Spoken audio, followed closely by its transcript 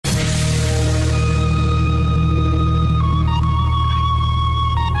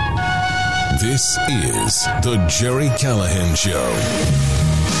This is the Gerry Callahan Show.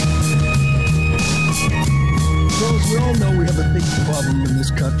 Well, as we all know, we have a big problem in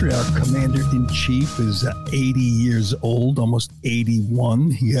this country. Our commander-in-chief is 80 years old, almost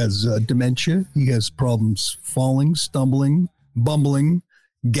 81. He has dementia. He has problems falling, stumbling, bumbling,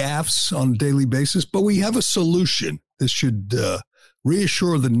 gaffes on a daily basis. But we have a solution. This should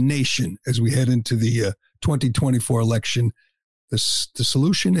reassure the nation as we head into the 2024 election. The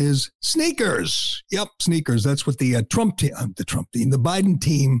solution is sneakers. Yep, sneakers. That's what the Biden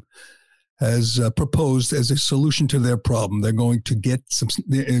team has proposed as a solution to their problem. They're going to get some.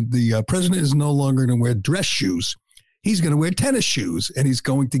 The president is no longer going to wear dress shoes. He's going to wear tennis shoes, and he's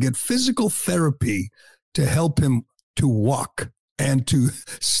going to get physical therapy to help him to walk and to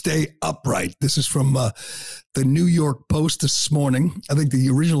stay upright. This is from the New York Post this morning. I think the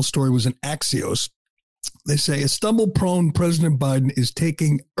original story was in Axios. They say a stumble-prone President Biden is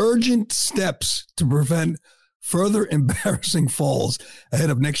taking urgent steps to prevent further embarrassing falls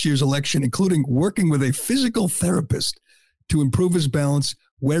ahead of next year's election, including working with a physical therapist to improve his balance,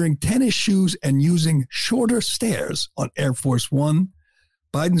 wearing tennis shoes, and using shorter stairs on Air Force One.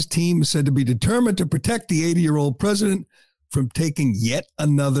 Biden's team is said to be determined to protect the 80-year-old president from taking yet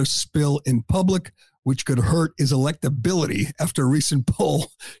another spill in public, which could hurt his electability after a recent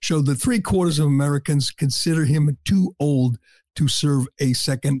poll showed that 3/4 of Americans consider him too old to serve a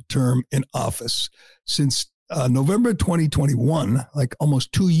second term in office. Since November 2021, like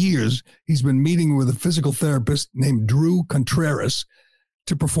almost 2 years, he's been meeting with a physical therapist named Drew Contreras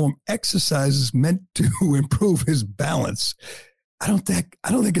to perform exercises meant to improve his balance. I don't think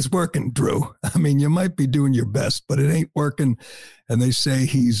it's working, Drew. I mean, you might be doing your best, but it ain't working. And they say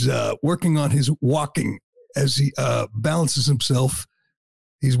he's working on his walking as he balances himself.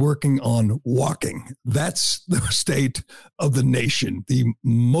 He's working on walking. That's the state of the nation. The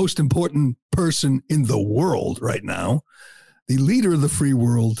most important person in the world right now, the leader of the free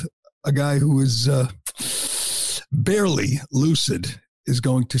world, a guy who is barely lucid, is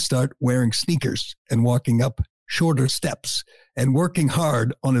going to start wearing sneakers and walking up shorter steps and working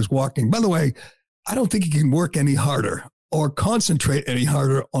hard on his walking. By the way, I don't think he can work any harder or concentrate any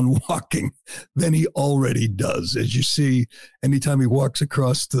harder on walking than he already does. As you see, anytime he walks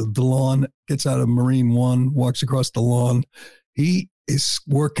across the lawn, gets out of Marine One, walks across the lawn, he is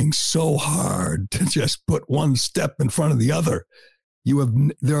working so hard to just put one step in front of the other.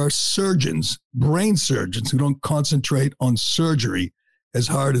 There are surgeons, brain surgeons, who don't concentrate on surgery as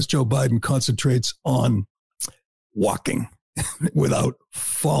hard as Joe Biden concentrates on walking without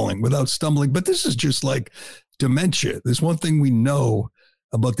falling, without stumbling. But this is just like dementia. There's one thing we know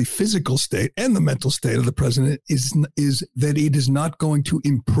about the physical state and the mental state of the president is that it is not going to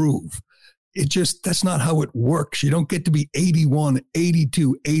improve. That's not how it works. You don't get to be 81,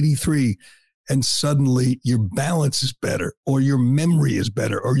 82, 83, and suddenly your balance is better, or your memory is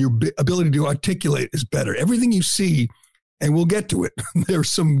better, or your ability to articulate is better. Everything you see, and we'll get to it, there's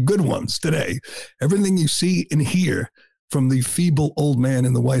some good ones today. Everything you see and hear from the feeble old man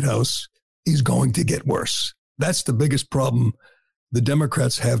in the White House is going to get worse. That's the biggest problem the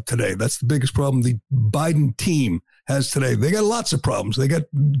Democrats have today. That's the biggest problem the Biden team has today. They got lots of problems. They got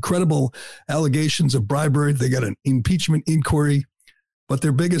credible allegations of bribery. They got an impeachment inquiry. But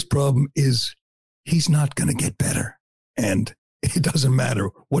their biggest problem is he's not going to get better. And it doesn't matter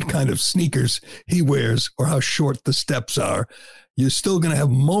what kind of sneakers he wears or how short the steps are. You're still going to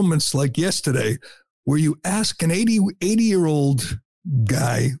have moments like yesterday where you ask an 80-year-old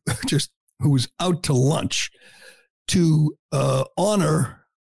guy just who was out to lunch to honor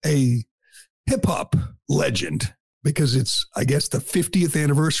a hip-hop legend because it's, I guess, the 50th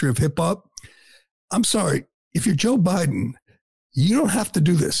anniversary of hip-hop. I'm sorry, if you're Joe Biden, you don't have to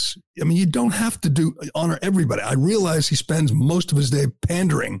do this. I mean, you don't have to honor everybody. I realize he spends most of his day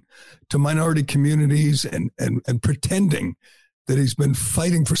pandering to minority communities and pretending that he's been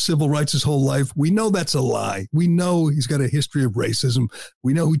fighting for civil rights his whole life. We know that's a lie. We know he's got a history of racism.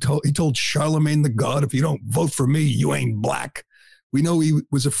 We know he told Charlemagne the God, if you don't vote for me, you ain't black. We know he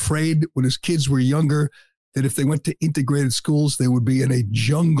was afraid when his kids were younger that if they went to integrated schools, they would be in a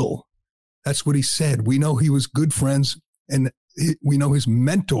jungle. That's what he said. We know he was good friends, and we know his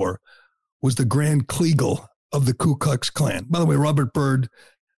mentor was the Grand Kleagle of the Ku Klux Klan. By the way, Robert Byrd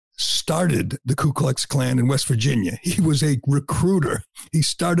started the Ku Klux Klan in West Virginia. He was a recruiter. He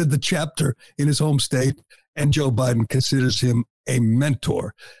started the chapter in his home state, and Joe Biden considers him a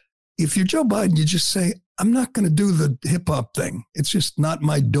mentor. If you're Joe Biden, you just say, I'm not going to do the hip hop thing. It's just not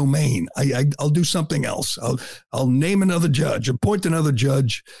my domain. I'll do something else. I'll name another judge, appoint another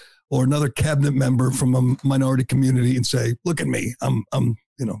judge or another cabinet member from a minority community and say, look at me. I'm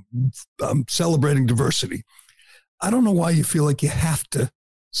celebrating diversity. I don't know why you feel like you have to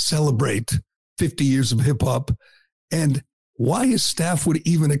celebrate 50 years of hip hop, and why his staff would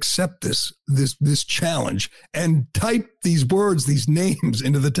even accept this challenge and type these words, these names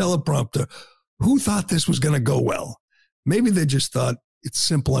into the teleprompter. Who thought this was going to go well? Maybe they just thought it's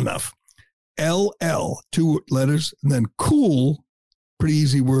simple enough. LL, 2 letters, and then cool, pretty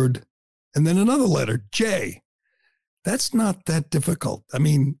easy word, and then another letter, J. That's not that difficult. I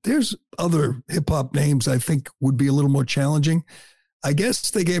mean, there's other hip-hop names I think would be a little more challenging. I guess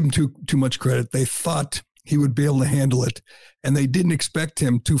they gave him too much credit. They thought he would be able to handle it, and they didn't expect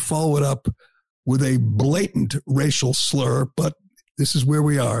him to follow it up with a blatant racial slur. But this is where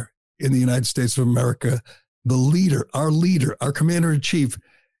we are in the United States of America. The leader, our commander-in-chief,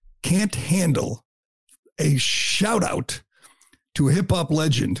 can't handle a shout-out to a hip-hop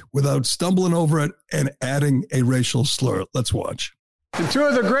legend without stumbling over it and adding a racial slur. Let's watch. And 2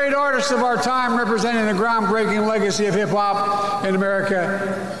 of the great artists of our time representing the groundbreaking legacy of hip-hop in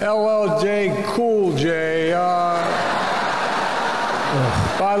America, LL Cool J.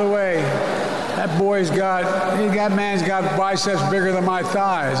 By the way, that man's got biceps bigger than my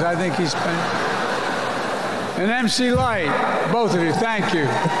thighs. I think he's an MC Light. Both of you, thank you.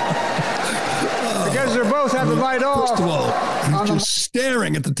 Because they both have the light off. First of all, he's just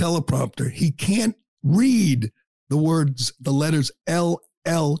staring at the teleprompter. He can't read the words, the letters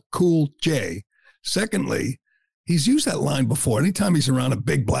LL Cool J. Secondly, he's used that line before. Anytime he's around a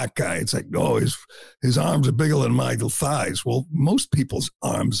big black guy, it's like, oh, his arms are bigger than my thighs. Well, most people's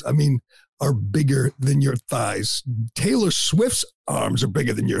arms, are bigger than your thighs. Taylor Swift's arms are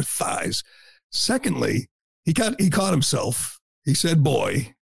bigger than your thighs. Secondly, he caught himself. He said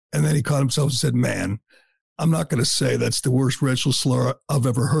boy. And then he caught himself and said, man. I'm not going to say that's the worst racial slur I've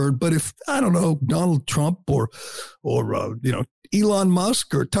ever heard, but if, I don't know, Donald Trump or Elon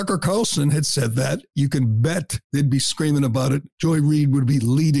Musk or Tucker Carlson had said that, you can bet they'd be screaming about it. Joy Reid would be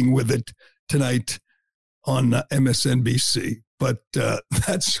leading with it tonight on MSNBC. But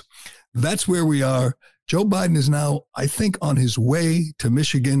that's where we are. Joe Biden is now, I think, on his way to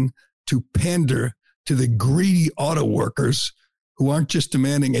Michigan to pander to the greedy auto workers who aren't just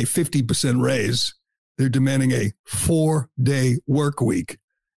demanding a 50% raise. They're demanding a 4-day work week.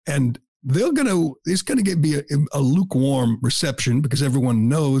 And it's going to be a lukewarm reception because everyone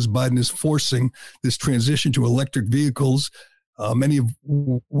knows Biden is forcing this transition to electric vehicles, many of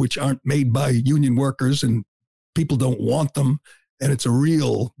which aren't made by union workers, and people don't want them. And it's a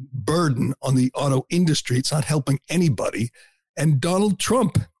real burden on the auto industry. It's not helping anybody. And Donald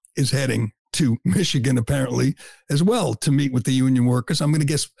Trump is heading to Michigan, apparently, as well, to meet with the union workers. I'm going to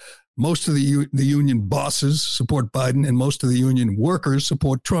guess most of the union bosses support Biden and most of the union workers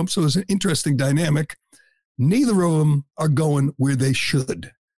support Trump. So it's an interesting dynamic. Neither of them are going where they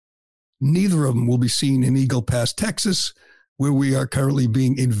should. Neither of them will be seen in Eagle Pass, Texas, where we are currently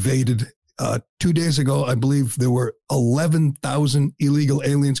being invaded. 2 days ago, I believe there were 11,000 illegal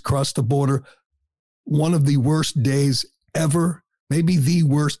aliens cross the border. One of the worst days ever, maybe the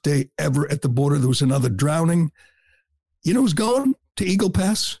worst day ever at the border. There was another drowning. You know who's going to Eagle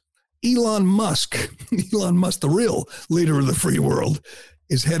Pass? Elon Musk. Elon Musk, the real leader of the free world,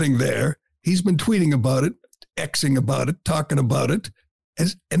 is heading there. He's been tweeting about it, Xing about it, talking about it.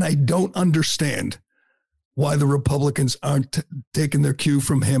 And I don't understand why the Republicans aren't taking their cue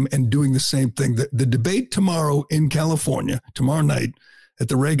from him and doing the same thing. The debate tomorrow in California, tomorrow night at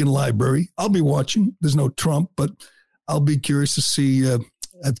the Reagan Library, I'll be watching. There's no Trump, but I'll be curious to see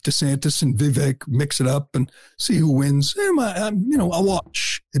DeSantis and Vivek mix it up and see who wins. I'll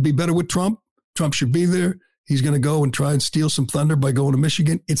watch. It'd be better with Trump. Trump should be there. He's going to go and try and steal some thunder by going to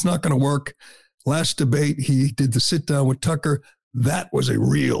Michigan. It's not going to work. Last debate, he did the sit down with Tucker. That was a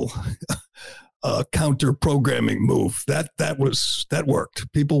real counter programming move. That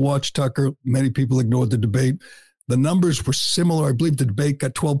worked. People watched Tucker. Many people ignored the debate. The numbers were similar. I believe the debate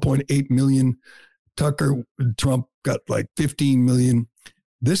got 12.8 million. Trump got like 15 million.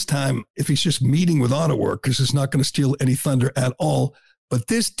 This time, if he's just meeting with auto workers, it's not going to steal any thunder at all. But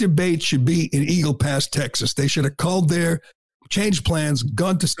this debate should be in Eagle Pass, Texas. They should have called there, changed plans,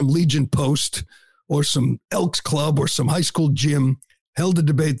 gone to some Legion Post or some Elks Club or some high school gym, held a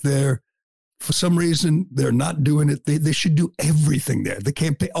debate there. For some reason, they're not doing it. They should do everything there. The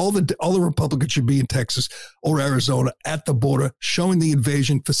campaign, all the Republicans should be in Texas or Arizona at the border, showing the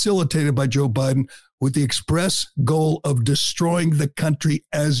invasion facilitated by Joe Biden with the express goal of destroying the country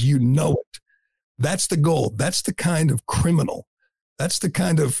as you know it. That's the goal. That's the kind of criminal. That's the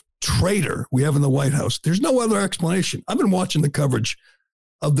kind of traitor we have in the White House. There's no other explanation. I've been watching the coverage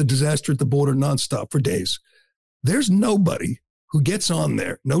of the disaster at the border nonstop for days. There's nobody who gets on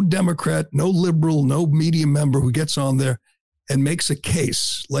there, no Democrat, no liberal, no media member who gets on there and makes a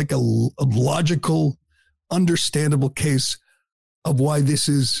case, like a logical, understandable case of why this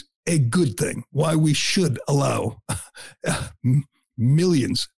is a good thing, why we should allow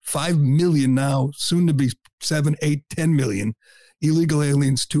millions, 5 million now, soon to be 7, 8, 10 million illegal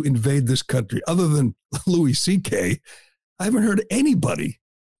aliens to invade this country. Other than Louis C.K., I haven't heard anybody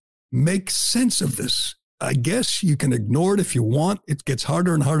make sense of this. I guess you can ignore it if you want. It gets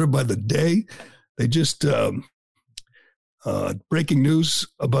harder and harder by the day. They just, breaking news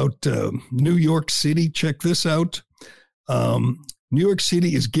about New York City. Check this out. New York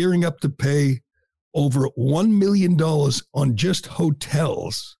City is gearing up to pay over $1 million on just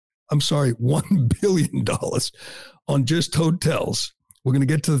hotels. I'm sorry, $1 billion on just hotels. We're going to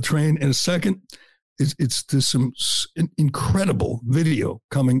get to the train in a second. There's some incredible video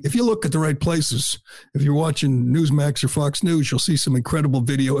coming. If you look at the right places, if you're watching Newsmax or Fox News, you'll see some incredible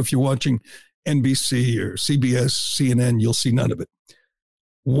video. If you're watching NBC or CBS, CNN, you'll see none of it.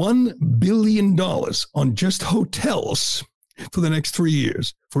 $1 billion on just hotels for the next 3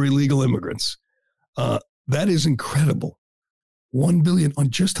 years for illegal immigrants. That is incredible. $1 billion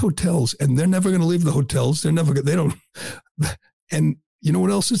on just hotels, and they're never going to leave the hotels. They don't. And you know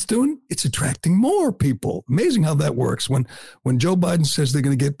what else it's doing? It's attracting more people. Amazing how that works. When Joe Biden says they're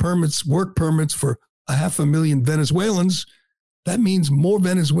going to get permits, work permits for 500,000 Venezuelans, that means more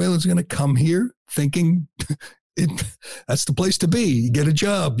Venezuelans are going to come here thinking that's the place to be. You get a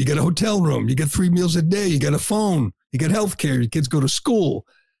job, you get a hotel room, you get 3 meals a day, you get a phone, you get health care, your kids go to school.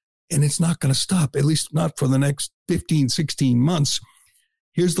 And it's not going to stop, at least not for the next 15, 16 months.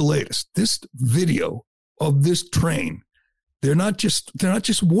 Here's the latest. This video of this train, they're not just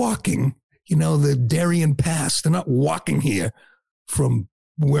walking, the Darien Pass. They're not walking here from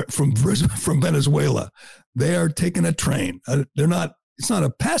Venezuela. They are taking a train. It's not a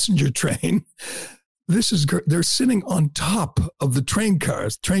passenger train. They're sitting on top of the train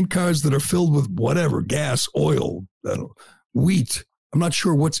cars that are filled with whatever, gas, oil, wheat. I'm not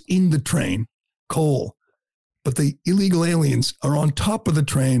sure what's in the train, coal, but the illegal aliens are on top of the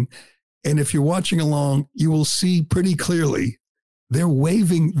train. And if you're watching along, you will see pretty clearly they're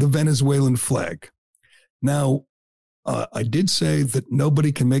waving the Venezuelan flag. Now, I did say that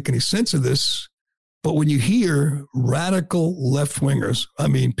nobody can make any sense of this, but when you hear radical left-wingers,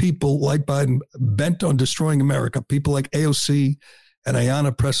 people like Biden bent on destroying America, people like AOC and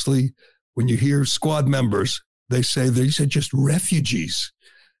Ayanna Pressley, when you hear squad members, they say these are just refugees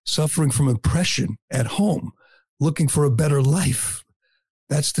suffering from oppression at home, looking for a better life.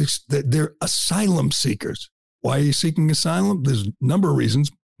 They're asylum seekers. Why are you seeking asylum? There's a number of reasons.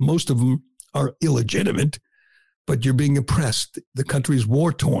 Most of them are illegitimate, but you're being oppressed. The country is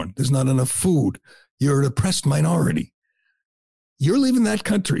war-torn. There's not enough food. You're an oppressed minority. You're leaving that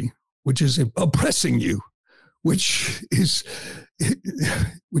country, which is oppressing you, which is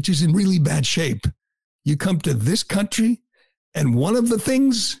in really bad shape. You come to this country, and one of the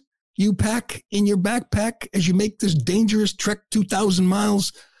things you pack in your backpack as you make this dangerous trek 2,000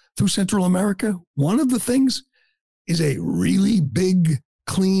 miles through Central America, one of the things is a really big,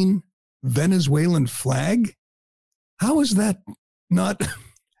 clean Venezuelan flag. How is that not...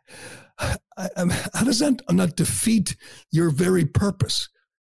 How does that not defeat your very purpose,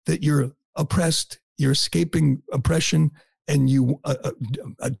 that you're oppressed, you're escaping oppression, and you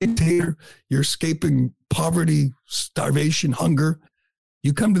a dictator, you're escaping poverty, starvation, hunger.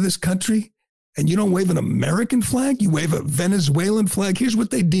 You come to this country and you don't wave an American flag, you wave a Venezuelan flag. Here's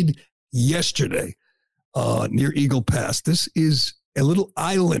what they did yesterday near Eagle Pass. This is a little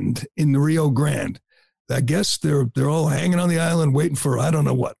island in the Rio Grande. I guess they're all hanging on the island waiting for, I don't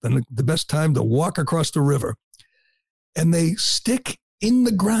know what, the best time to walk across the river. And they stick in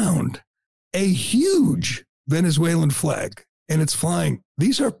the ground a huge Venezuelan flag, and it's flying.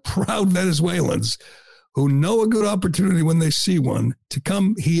 These are proud Venezuelans who know a good opportunity when they see one to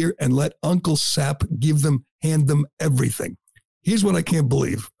come here and let Uncle Sap hand them everything. Here's what I can't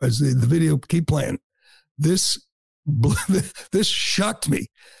believe. As the video keep playing, this shocked me.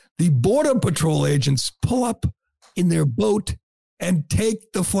 The Border Patrol agents pull up in their boat and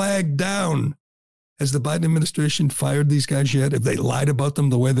take the flag down. Has the Biden administration fired these guys yet? Have they lied about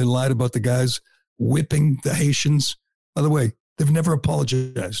them the way they lied about the guys whipping the Haitians? By the way, they've never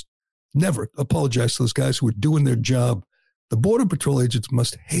apologized. Never apologized to those guys who were doing their job. The Border Patrol agents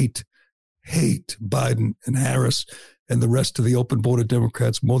must hate Biden and Harris and the rest of the open border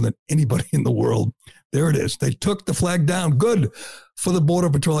Democrats more than anybody in the world. There it is. They took the flag down. Good for the Border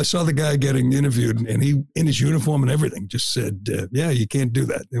Patrol. I saw the guy getting interviewed, and he, in his uniform and everything, just said, yeah, you can't do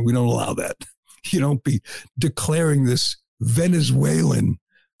that. And we don't allow that. You don't be declaring this Venezuelan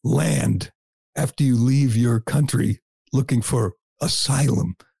land after you leave your country looking for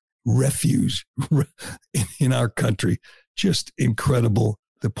asylum, refuge in our country. Just incredible.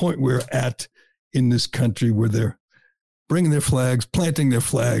 The point we're at in this country where they're bringing their flags, planting their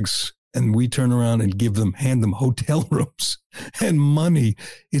flags, and we turn around and hand them hotel rooms and money.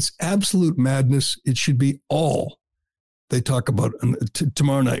 It's absolute madness. It should be all they talk about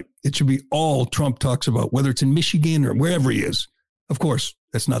tomorrow night. It should be all Trump talks about, whether it's in Michigan or wherever he is. Of course,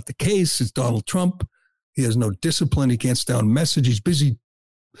 that's not the case. It's Donald Trump. He has no discipline. He can't stay on message. He's busy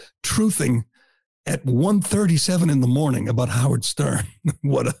truthing at 1:37 in the morning about Howard Stern.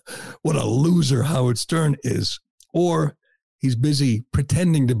 What a loser Howard Stern is. Or he's busy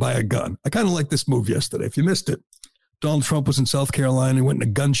pretending to buy a gun. I kind of like this move yesterday. If you missed it, Donald Trump was in South Carolina. He went in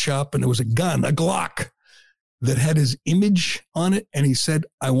a gun shop and there was a gun, a Glock, that had his image on it. And he said,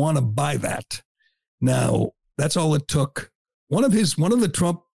 I want to buy that. Now, that's all it took. One of the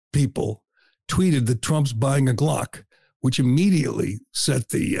Trump people tweeted that Trump's buying a Glock, which immediately set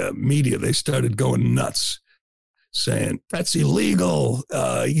the media. They started going nuts, saying that's illegal.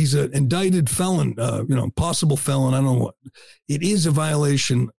 He's an indicted felon, possible felon. I don't know what. It is a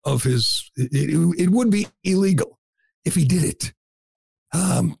violation of his. It would be illegal if he did it.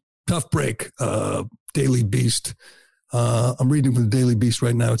 Tough break. Daily Beast. I'm reading from the Daily Beast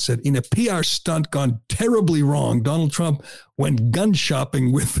right now. It said, in a PR stunt gone terribly wrong, Donald Trump went gun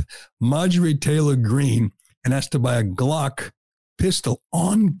shopping with Marjorie Taylor Greene and asked to buy a Glock pistol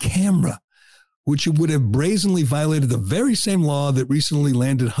on camera, which would have brazenly violated the very same law that recently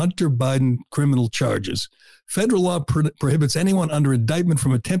landed Hunter Biden criminal charges. Federal law prohibits anyone under indictment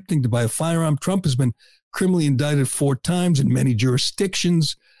from attempting to buy a firearm. Trump has been criminally indicted 4 times in many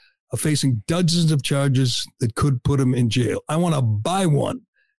jurisdictions, facing dozens of charges that could put him in jail. I want to buy one,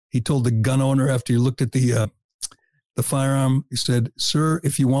 he told the gun owner after he looked at the firearm. He said, sir,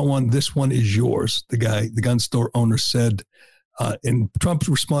 if you want one, this one is yours. The gun store owner said, and Trump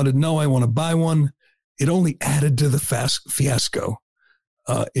responded, no, I want to buy one. It only added to the fiasco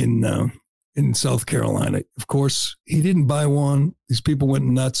in South Carolina. Of course, he didn't buy one. These people went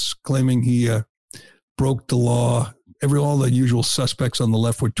nuts claiming he broke the law. All the usual suspects on the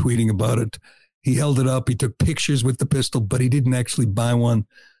left were tweeting about it. He held it up. He took pictures with the pistol, but he didn't actually buy one.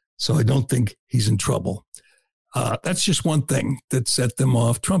 So I don't think he's in trouble. That's just one thing that set them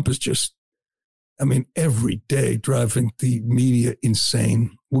off. Trump is just, every day driving the media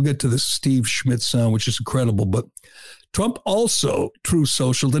insane. We'll get to the Steve Schmidt sound, which is incredible. But Trump also, True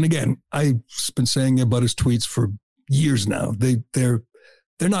Social, and again, I've been saying about his tweets for years now. They're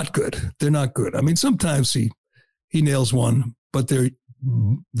not good. They're not good. Sometimes he nails one, but they're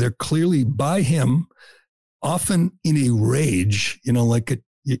clearly by him, often in a rage, he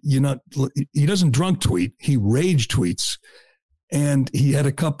doesn't drunk tweet, he rage tweets. And he had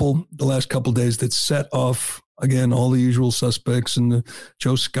the last couple days that set off, again, all the usual suspects and the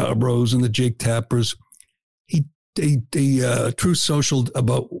Joe Scarboroughs and the Jake Tappers. He True Social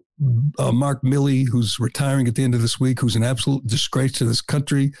about Mark Milley, who's retiring at the end of this week, who's an absolute disgrace to this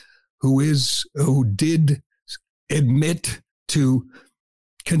country, who did admit to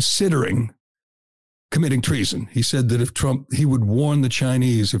considering committing treason. He said that he would warn the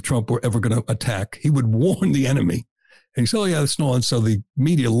Chinese if Trump were ever going to attack. He would warn the enemy. And he said, oh, yeah, that's no. And so the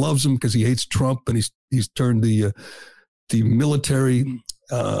media loves him because he hates Trump, and he's turned the military.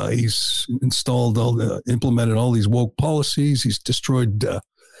 He's implemented all these woke policies. He's destroyed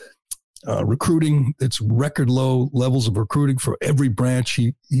recruiting. It's record low levels of recruiting for every branch.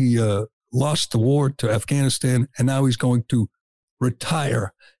 He lost the war to Afghanistan, and now he's going to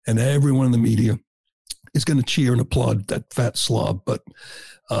retire, and everyone in the media is going to cheer and applaud that fat slob. But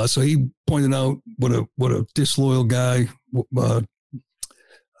so he pointed out what a disloyal guy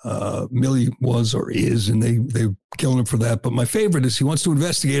Milley was or is, and they killing him for that. But my favorite is he wants to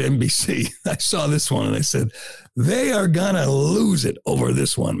investigate NBC. I saw this one, and I said, they are going to lose it over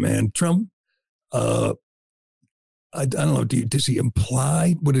this one, man. Trump, I don't know. Does he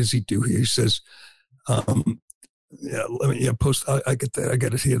imply? What does he do here? He says, post. I get that. I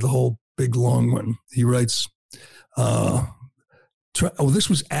got it here. The whole big long one. He writes, this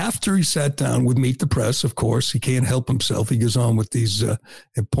was after he sat down with Meet the Press. Of course, he can't help himself. He goes on with these and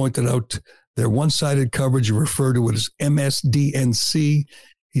pointed out their one-sided coverage and referred to it as MSDNC.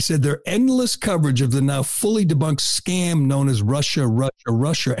 He said their endless coverage of the now fully debunked scam known as Russia,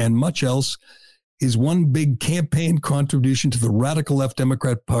 and much else is one big campaign contribution to the radical left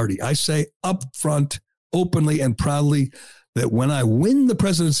Democrat Party. I say up front, openly and proudly, that when I win the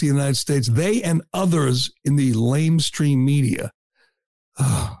presidency of the United States, they and others in the lamestream media,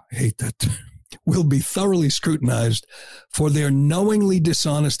 I hate that, will be thoroughly scrutinized for their knowingly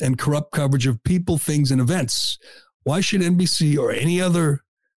dishonest and corrupt coverage of people, things, and events. Why should NBC or any other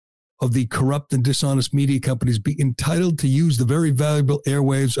of the corrupt and dishonest media companies be entitled to use the very valuable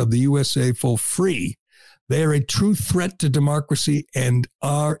airwaves of the USA for free? They are a true threat to democracy and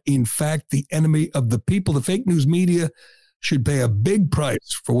are, in fact, the enemy of the people. The fake news media should pay a big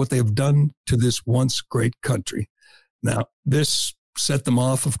price for what they have done to this once great country. Now, this set them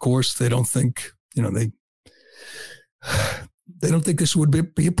off, of course. They don't think, they don't think this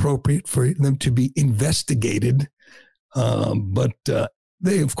would be appropriate for them to be investigated. But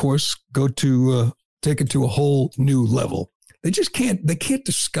they, of course, go to take it to a whole new level. They can't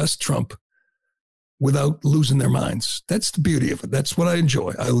discuss Trump without losing their minds. That's the beauty of it. That's what I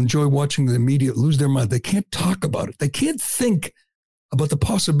enjoy. I enjoy watching the media lose their mind. They can't talk about it. They can't think about the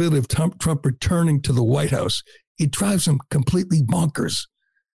possibility of Trump returning to the White House. It drives them completely bonkers,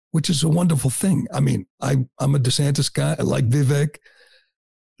 which is a wonderful thing. I mean, I'm a DeSantis guy. I like Vivek.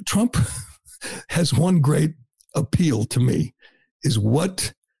 Trump has one great appeal to me, is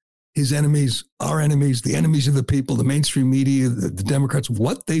what his enemies, our enemies, the enemies of the people, the mainstream media, the Democrats,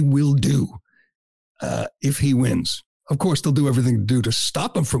 what they will do if he wins. Of course, they'll do everything to do to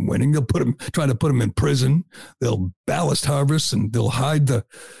stop him from winning. They'll try to put him in prison. They'll ballast harvest, and they'll hide the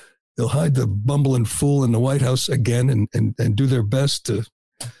bumbling fool in the White House again, and do their best to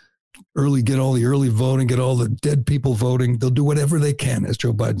get all the early voting, get all the dead people voting. They'll do whatever they can, as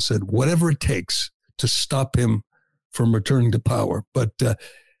Joe Biden said, whatever it takes to stop him from returning to power. But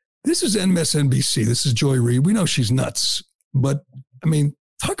this is MSNBC. This is Joy Reid. We know she's nuts, but I mean,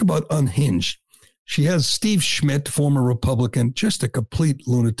 talk about unhinged. She has Steve Schmidt, former Republican, just a complete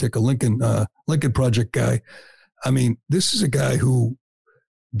lunatic, a Lincoln Project guy. I mean, this is a guy who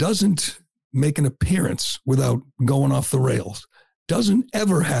doesn't make an appearance without going off the rails, doesn't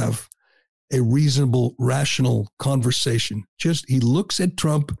ever have a reasonable, rational conversation. Just he looks at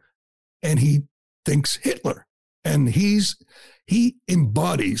Trump and he thinks Hitler. And he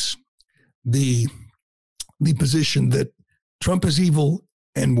embodies the position that Trump is evil,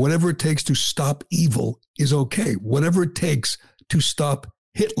 and whatever it takes to stop evil is okay. Whatever it takes to stop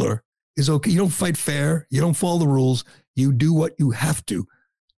Hitler is okay. You don't fight fair. You don't follow the rules. You do what you have to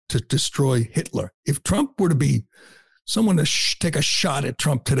destroy Hitler. If Trump were to be someone to take a shot at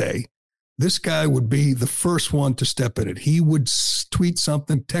Trump today, this guy would be the first one to step in it. He would tweet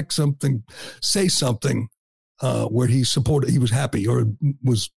something, text something, say something where he was happy or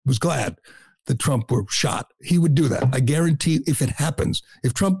was glad that Trump were shot. He would do that. I guarantee if it happens,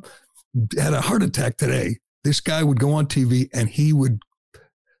 if Trump had a heart attack today, this guy would go on TV and he would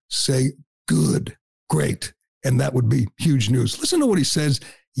say, good, great. And that would be huge news. Listen to what he says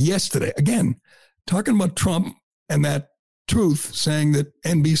yesterday. Again, talking about Trump and that truth, saying that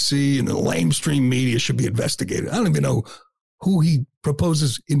NBC and the lamestream media should be investigated. I don't even know who he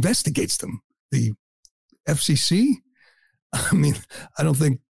proposes investigates them. The FCC? I mean, I don't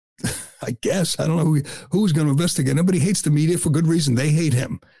know who's going to investigate him, but he hates the media for good reason. They hate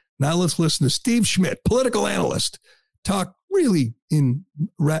him. Now let's listen to Steve Schmidt, political analyst, talk really in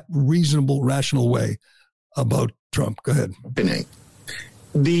reasonable, rational way about Trump. Go ahead.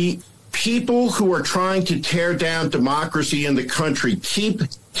 The people who are trying to tear down democracy in the country keep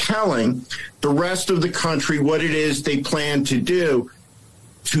telling the rest of the country what it is they plan to do,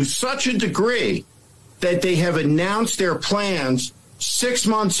 to such a degree that they have announced their plans 6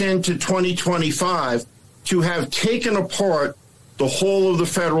 months into 2025 to have taken apart the whole of the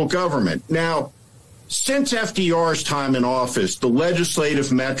federal government. Now, since FDR's time in office, the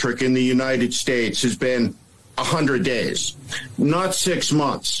legislative metric in the United States has been 100 days, not 6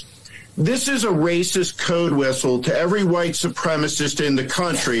 months. This is a racist code whistle to every white supremacist in the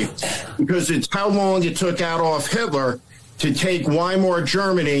country, because it's how long it took Adolf Hitler to take Weimar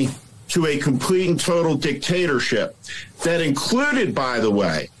Germany to a complete and total dictatorship. That included, by the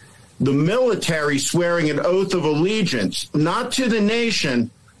way, the military swearing an oath of allegiance, not to the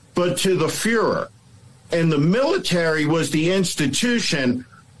nation, but to the Fuhrer. And the military was the institution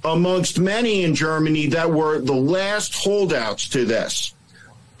amongst many in Germany that were the last holdouts to this.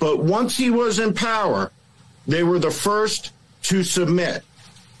 But once he was in power, they were the first to submit.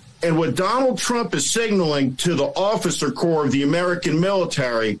 And what Donald Trump is signaling to the officer corps of the American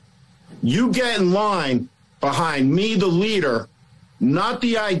military, you get in line behind me, the leader, not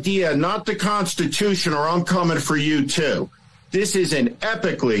the idea, not the Constitution, or I'm coming for you too. This is an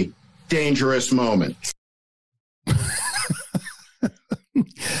epically dangerous moment.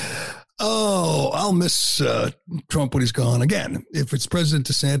 Oh, I'll miss Trump when he's gone. Again, if it's President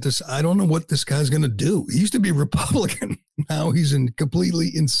DeSantis, I don't know what this guy's going to do. He used to be Republican. Now he's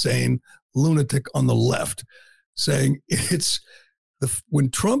completely insane, lunatic on the left, saying when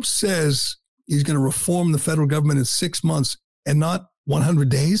Trump says he's going to reform the federal government in 6 months and not 100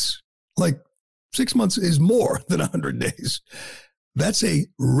 days, like 6 months is more than 100 days. That's a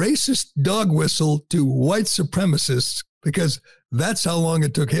racist dog whistle to white supremacists, because that's how long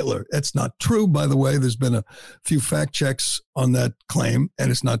it took Hitler. That's not true, by the way. There's been a few fact checks on that claim, and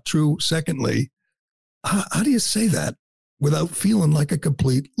it's not true. Secondly, how do you say that without feeling like a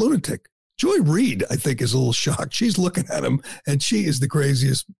complete lunatic? Joy Reid, I think, is a little shocked. She's looking at him, and she is the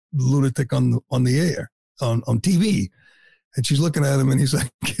craziest lunatic on the air, on TV. And she's looking at him, and he's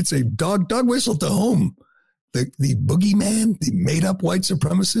like, it's a dog whistle to whom? The boogeyman, the made-up white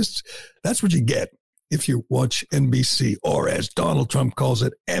supremacists. That's what you get if you watch NBC, or as Donald Trump calls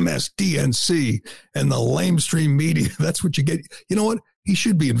it, MSDNC, and the lamestream media. That's what you get. You know what? He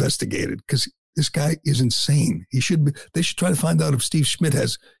should be investigated, because this guy is insane. They should try to find out if Steve Schmidt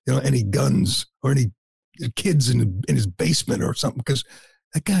has, any guns or any kids in his basement or something, because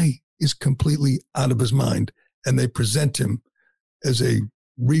that guy is completely out of his mind. And they present him as a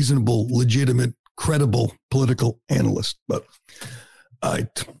reasonable, legitimate, credible political analyst. But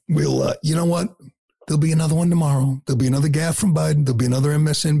we'll, you know what? There'll be another one tomorrow. There'll be another gaffe from Biden. There'll be another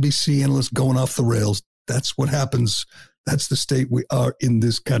MSNBC analyst going off the rails. That's what happens. That's the state we are in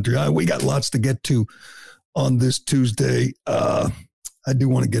this country. We got lots to get to on this Tuesday. I do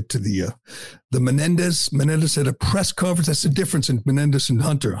want to get to the Menendez. Menendez at a press conference. That's the difference in Menendez and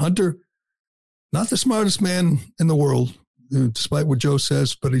Hunter. Hunter, not the smartest man in the world, despite what Joe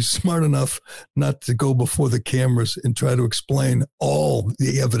says, but he's smart enough not to go before the cameras and try to explain all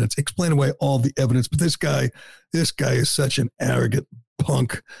the evidence, explain away all the evidence. But this guy is such an arrogant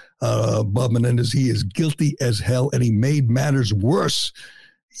punk. Bob Menendez, he is guilty as hell, and he made matters worse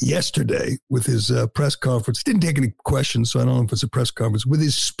yesterday with his press conference. Didn't take any questions, so I don't know if it's a press conference. With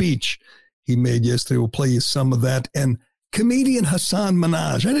his speech he made yesterday, we'll play you some of that. And comedian Hasan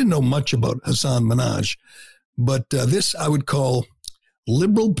Minhaj. I didn't know much about Hasan Minhaj, but this I would call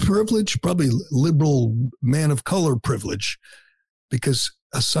liberal privilege, probably liberal man of color privilege, because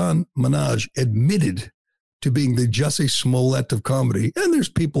Hasan Minhaj admitted to being the Jussie Smollett of comedy. And there's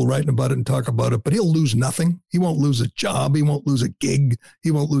people writing about it and talk about it, but he'll lose nothing. He won't lose a job. He won't lose a gig.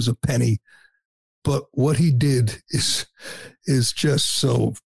 He won't lose a penny. But what he did is just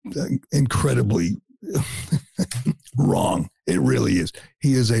so incredibly wrong. It really is.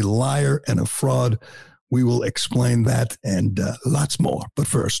 He is a liar and a fraud. We will explain that and lots more. But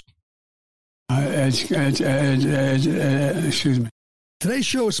first. Excuse me. Today's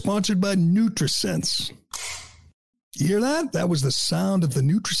show is sponsored by NutriSense. You hear that? That was the sound of the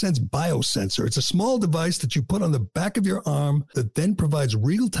NutriSense biosensor. It's a small device that you put on the back of your arm that then provides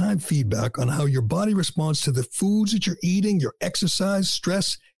real-time feedback on how your body responds to the foods that you're eating, your exercise,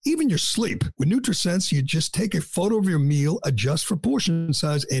 stress, even your sleep. With NutriSense, you just take a photo of your meal, adjust for portion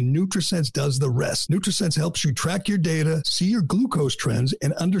size, and NutriSense does the rest. NutriSense helps you track your data, see your glucose trends,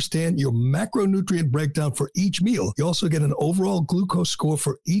 and understand your macronutrient breakdown for each meal. You also get an overall glucose score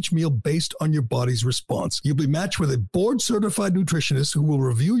for each meal based on your body's response. You'll be matched with a board-certified nutritionist who will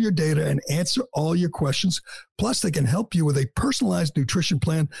review your data and answer all your questions. Plus, they can help you with a personalized nutrition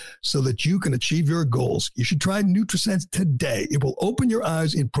plan so that you can achieve your goals. You should try NutriSense today. It will open your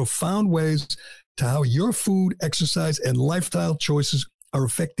eyes in profound ways to how your food, exercise, and lifestyle choices are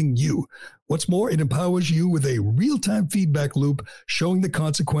affecting you. What's more, it empowers you with a real-time feedback loop showing the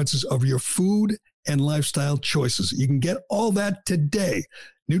consequences of your food and lifestyle choices. You can get all that today.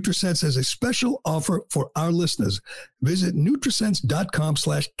 NutriSense has a special offer for our listeners. Visit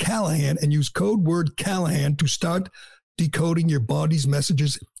nutrisense.com/Callahan and use code word Callahan to start decoding your body's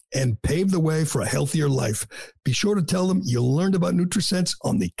messages and pave the way for a healthier life. Be sure to tell them you learned about NutriSense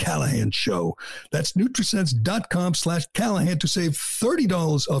on the Callahan Show. That's nutrisense.com/Callahan to save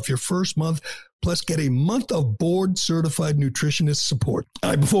 $30 off your first month, plus get a month of board-certified nutritionist support.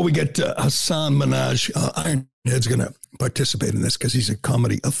 All right, before we get to Hasan Minhaj, Ironhead's going to participate in this because he's a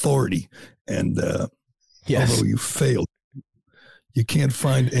comedy authority. And although you failed, you can't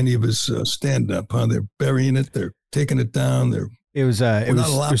find any of his stand-up. They're burying it. They're taking it down. It was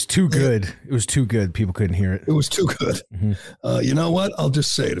too good. It was too good. People couldn't hear it. It was too good. Mm-hmm. You know what? I'll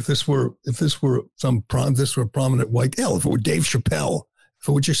just say it. If this were a prominent white, if it were Dave Chappelle, if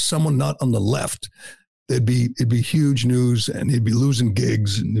it were just someone not on the left, it'd be huge news, and he'd be losing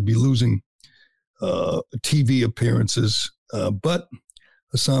gigs and he'd be losing TV appearances. But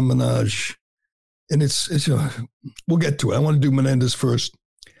Hasan Minhaj, and it's we'll get to it. I want to do Menendez first.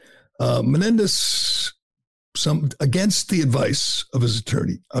 Menendez, against the advice of his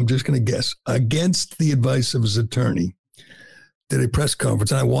attorney, I'm just going to guess, against the advice of his attorney, did a press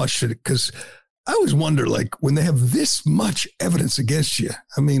conference, and I watched it because I always wonder, like, when they have this much evidence against you.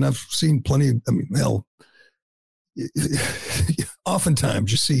 I mean, I've seen plenty. Hell,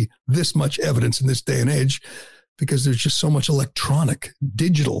 oftentimes you see this much evidence in this day and age because there's just so much electronic,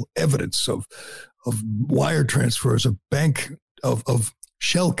 digital evidence of wire transfers, of bank, of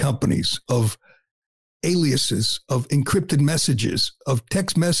shell companies, of aliases, of encrypted messages, of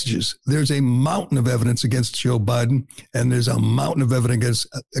text messages. There's a mountain of evidence against Joe Biden, and there's a mountain of evidence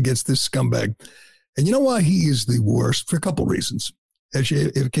against this scumbag. And you know why he is the worst? For a couple reasons. In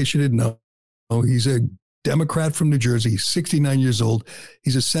case you didn't know, he's a Democrat from New Jersey. He's 69 years old.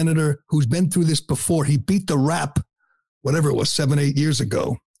 He's a senator who's been through this before. He beat the rap, whatever it was, 7-8 years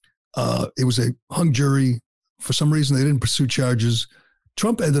ago. It was a hung jury. For some reason, they didn't pursue charges.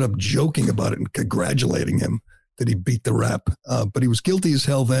 Trump ended up joking about it and congratulating him that he beat the rap. But he was guilty as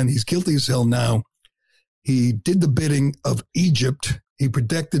hell then. He's guilty as hell now. He did the bidding of Egypt. He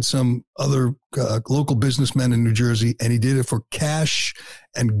protected some other local businessmen in New Jersey, and he did it for cash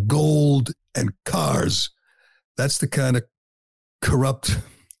and gold and cars. That's the kind of corrupt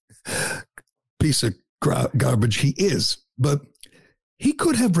piece of garbage he is. But he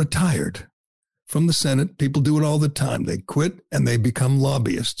could have retired from the Senate. People do it all the time. They quit and they become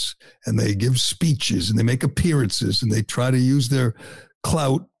lobbyists, and they give speeches and they make appearances and they try to use their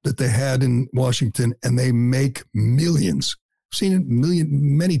clout that they had in Washington, and they make millions. I've seen it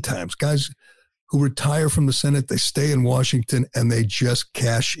many times. Guys who retire from the Senate, they stay in Washington and they just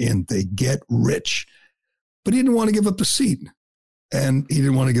cash in. They get rich. But he didn't want to give up the seat, and he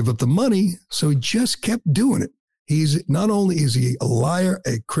didn't want to give up the money, so he just kept doing it. He's not only is he a liar,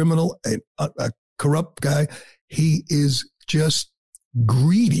 a criminal, a corrupt guy, he is just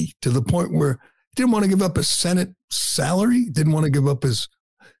greedy to the point where he didn't want to give up his Senate salary, didn't want to give up his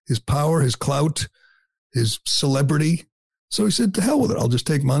power, his clout, his celebrity. So he said, to hell with it. I'll just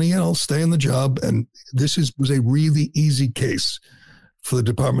take money and I'll stay in the job. And this was a really easy case for the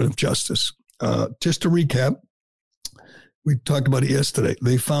Department of Justice. Just to recap, we talked about it yesterday.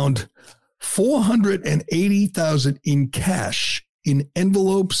 They found $480,000 in cash in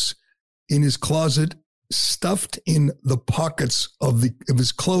envelopes in his closet, stuffed in the pockets of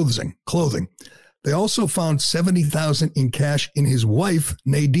his clothing. They also found $70,000 in cash in his wife,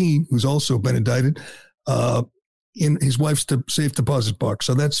 Nadine, who's also been indicted, in his wife's safe deposit box.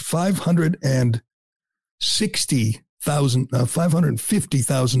 So that's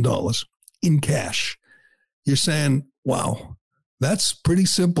 $550,000 in cash. You're saying, wow, that's pretty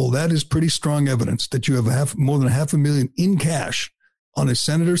simple. That is pretty strong evidence that you have more than $500,000 in cash on a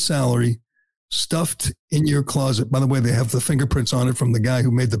senator's salary stuffed in your closet. By the way, they have the fingerprints on it from the guy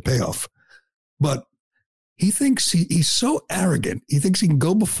who made the payoff. But he thinks he's so arrogant. He thinks he can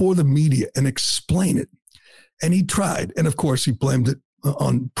go before the media and explain it. And he tried. And of course, he blamed it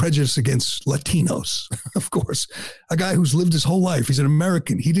on prejudice against Latinos. Of course, a guy who's lived his whole life. He's an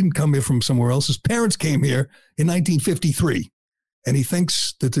American. He didn't come here from somewhere else. His parents came here in 1953. And he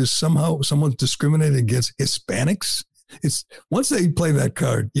thinks that there's somehow someone's discriminating against Hispanics. It's once they play that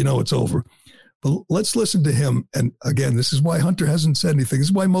card, you know it's over. But let's listen to him. And again, this is why Hunter hasn't said anything. This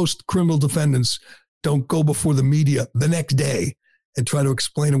is why most criminal defendants don't go before the media the next day and try to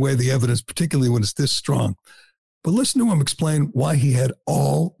explain away the evidence, particularly when it's this strong. But listen to him explain why he had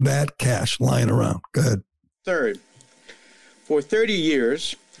all that cash lying around. Go ahead. Third, for 30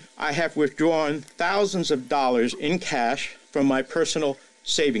 years, I have withdrawn thousands of dollars in cash from my personal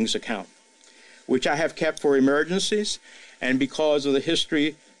savings account, which I have kept for emergencies and because of the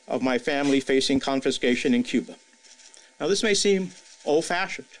history of my family facing confiscation in Cuba. Now, this may seem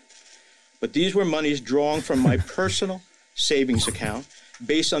old-fashioned, but these were monies drawn from my personal savings account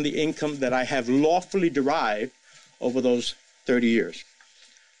based on the income that I have lawfully derived over those 30 years.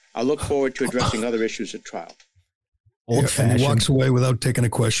 I look forward to addressing other issues at trial. And he walks away without taking a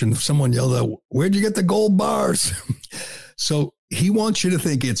question. If someone yelled out, "Where'd you get the gold bars?" So he wants you to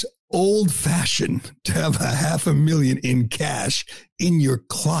think it's old-fashioned to have $500,000 in cash in your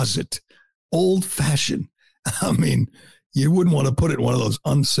closet. Old-fashioned. I mean, you wouldn't want to put it in one of those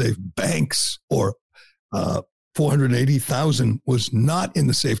unsafe banks, or $480,000 was not in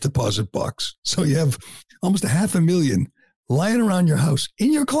the safe deposit box. So you have almost $500,000 lying around your house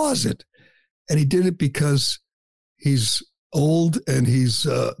in your closet. And he did it because he's old and he's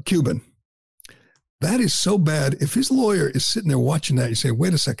Cuban. That is so bad. If his lawyer is sitting there watching that, you say,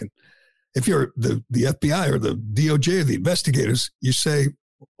 wait a second. If you're the FBI or the DOJ or the investigators, you say,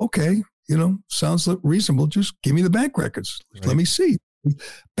 okay, sounds reasonable. Just give me the bank records. Right. Let me see.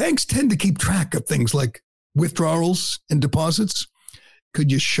 Banks tend to keep track of things like withdrawals and deposits.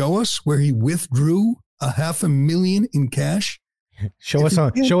 Could you show us where he withdrew $500,000 in cash? Show us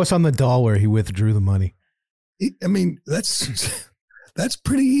on the doll where he withdrew the money. I mean, that's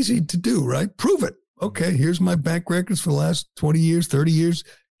pretty easy to do, right? Prove it. Okay, here's my bank records for the last 20 years, 30 years.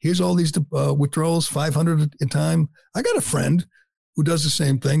 Here's all these withdrawals, 500 a time. I got a friend who does the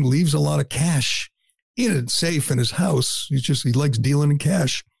same thing, leaves a lot of cash in a safe in his house. He likes dealing in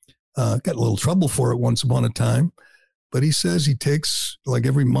cash. Got a little trouble for it once upon a time. But he says he takes, like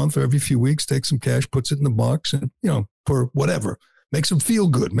every month or every few weeks, takes some cash, puts it in the box, and, for whatever. Makes him feel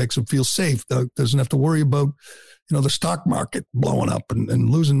good, makes him feel safe. Doesn't have to worry about, the stock market blowing up and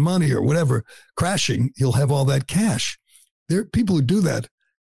losing money or whatever, crashing. He'll have all that cash. There are people who do that.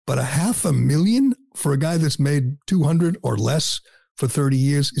 But $500,000 for a guy that's made 200 or less for 30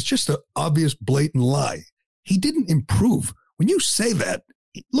 years, it's just an obvious, blatant lie. He didn't improve. When you say that,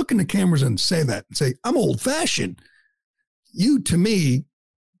 look in the cameras and say that and say, I'm old-fashioned. You, to me,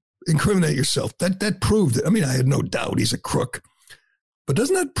 incriminate yourself. That proved it. I mean, I had no doubt he's a crook. But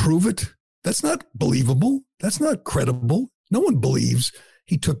doesn't that prove it? That's not believable. That's not credible. No one believes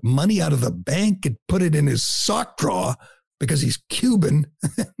he took money out of the bank and put it in his sock drawer because he's Cuban.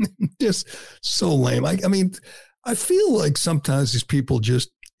 Just so lame. I mean, I feel like sometimes these people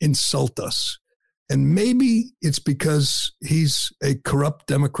just insult us. And maybe it's because he's a corrupt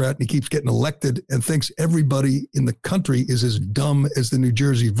Democrat and he keeps getting elected and thinks everybody in the country is as dumb as the New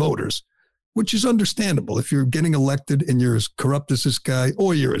Jersey voters, which is understandable. If you're getting elected and you're as corrupt as this guy,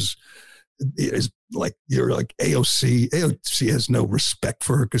 or you're like AOC. AOC has no respect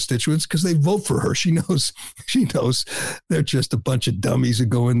for her constituents because they vote for her. She knows they're just a bunch of dummies who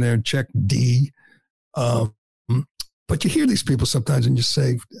go in there and check D. But you hear these people sometimes and you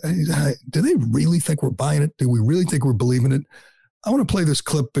say, do they really think we're buying it? Do we really think we're believing it? I want to play this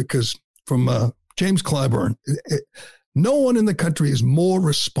clip because from James Clyburn, no one in the country is more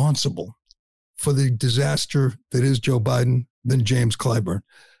responsible for the disaster that is Joe Biden than James Clyburn.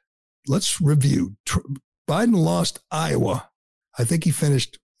 Let's review. Biden lost Iowa. I think he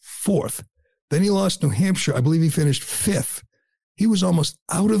finished 4th. Then he lost New Hampshire. I believe he finished 5th. He was almost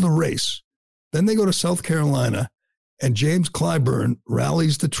out of the race. Then they go to South Carolina, and James Clyburn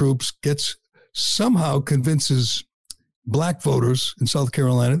rallies the troops, somehow convinces black voters in South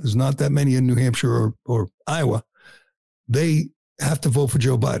Carolina, there's not that many in New Hampshire or Iowa, they have to vote for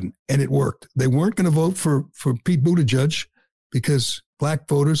Joe Biden. And it worked. They weren't going to vote for Pete Buttigieg because black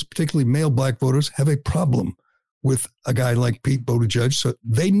voters, particularly male black voters, have a problem with a guy like Pete Buttigieg. So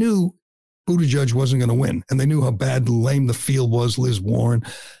they knew Buttigieg wasn't going to win. And they knew how bad, lame the field was, Liz Warren.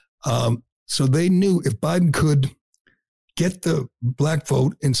 So they knew if Biden could get the black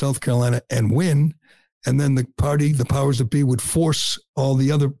vote in South Carolina and win, and then the powers that be, would force all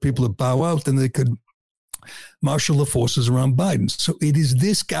the other people to bow out, then they could marshal the forces around Biden. So it is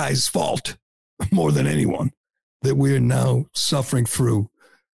this guy's fault more than anyone that we are now suffering through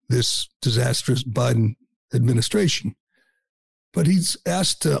this disastrous Biden administration. But he's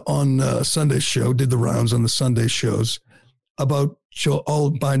asked on Sunday's show, did the rounds on the Sunday shows, about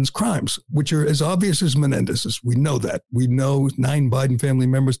all Biden's crimes, which are as obvious as Menendez's. We know that. We know 9 Biden family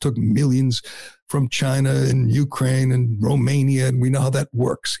members took millions from China and Ukraine and Romania, and we know how that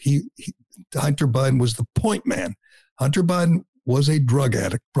works. Hunter Biden was the point man. Hunter Biden was a drug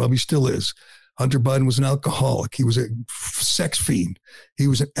addict, probably still is. Hunter Biden was an alcoholic. He was a sex fiend. He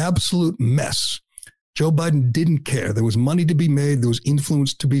was an absolute mess. Joe Biden didn't care. There was money to be made. There was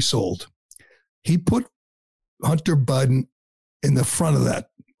influence to be sold. He put Hunter Biden in the front of that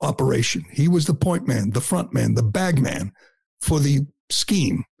operation. He was the point man, the front man, the bag man for the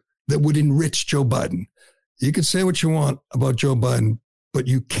scheme that would enrich Joe Biden. You can say what you want about Joe Biden, but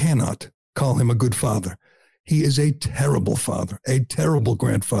you cannot call him a good father. He is a terrible father, a terrible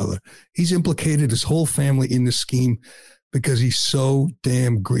grandfather. He's implicated his whole family in this scheme because he's so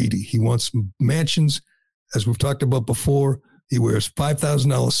damn greedy. He wants mansions, as we've talked about before. He wears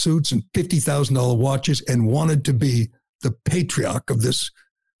 $5,000 suits and $50,000 watches and wanted to be the patriarch of this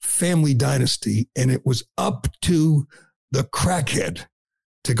family dynasty. And it was up to the crackhead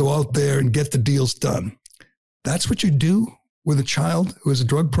to go out there and get the deals done. That's what you do with a child who has a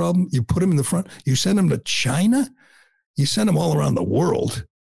drug problem. You put him in the front. You send him to China. You send him all around the world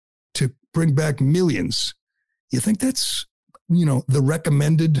to bring back millions. You think that's, the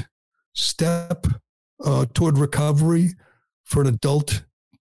recommended step toward recovery for an adult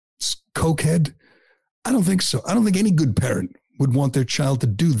cokehead? I don't think so. I don't think any good parent would want their child to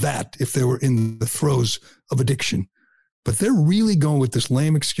do that if they were in the throes of addiction. But they're really going with this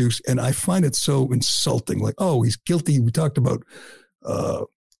lame excuse, and I find it so insulting. Like, oh, he's guilty. We talked about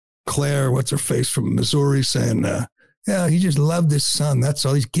Claire, what's her face, from Missouri, saying Yeah, he just loved his son. That's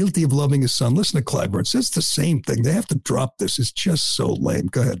all. He's guilty of loving his son. Listen to Clyburn. It's the same thing. They have to drop this. It's just so lame.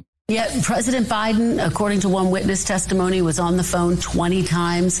 Go ahead. Yet President Biden, according to one witness testimony, was on the phone 20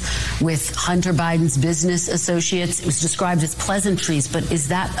 times with Hunter Biden's business associates. It was described as pleasantries, but is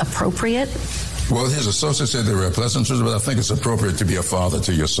that appropriate? Well, his associates said they were pleasantries, but I think it's appropriate to be a father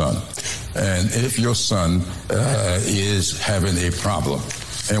to your son. And if your son is having a problem,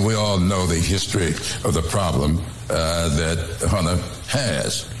 and we all know the history of the problem that Hunter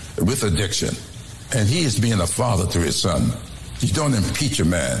has with addiction, and he is being a father to his son, you don't impeach a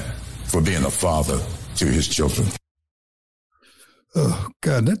man for being a father to his children. Oh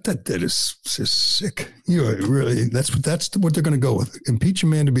God, that is sick. You are really that's what they're going to go with. Impeach a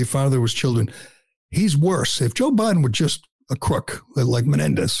man to be a father to his children. He's worse. If Joe Biden were just a crook like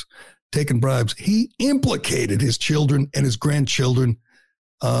Menendez, taking bribes, he implicated his children and his grandchildren.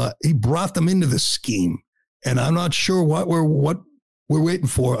 He brought them into this scheme, and I'm not sure what we're waiting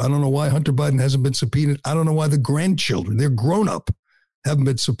for. I don't know why Hunter Biden hasn't been subpoenaed. I don't know why the grandchildren, they're grown up, haven't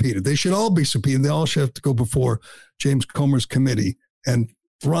been subpoenaed. They should all be subpoenaed. They all should have to go before James Comer's committee and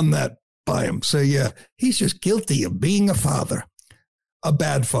run that by him. Say, yeah, he's just guilty of being a father, a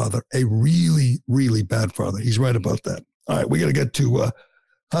bad father, a really, really bad father. He's right about that. All right, we got to get to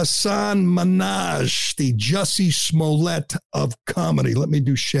Hasan Minhaj, the Jussie Smollett of comedy. Let me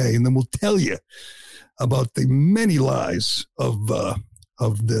do Shay, and then we'll tell you about the many lies of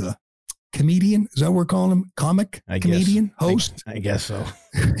the comedian. Is that what we're calling him? Comedian, host? I guess so.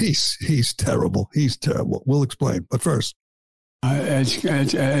 He's terrible. He's terrible. We'll explain. But first.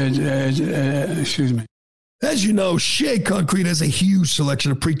 Excuse me. As you know, Shea Concrete has a huge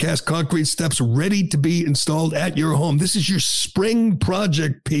selection of precast concrete steps ready to be installed at your home. This is your spring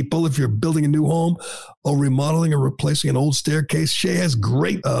project, people. If you're building a new home or remodeling or replacing an old staircase, Shea has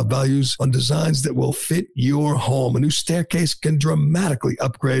great values on designs that will fit your home. A new staircase can dramatically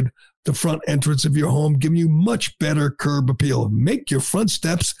upgrade the front entrance of your home, giving you much better curb appeal. Make your front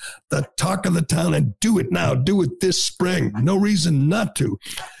steps the talk of the town and do it now. Do it this spring. No reason not to.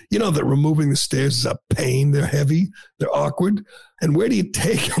 You know that removing the stairs is a pain. They're heavy. They're awkward. And where do you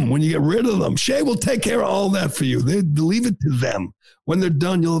take them when you get rid of them? Shea will take care of all that for you. Leave it to them. When they're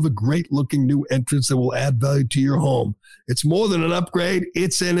done, you'll have a great-looking new entrance that will add value to your home. It's more than an upgrade.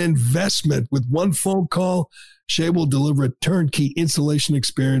 It's an investment. With one phone call, Shea will deliver a turnkey installation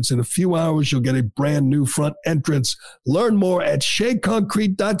experience. In a few hours, you'll get a brand new front entrance. Learn more at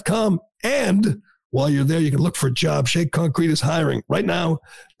SheaConcrete.com. And while you're there, you can look for a job. Shea Concrete is hiring. Right now,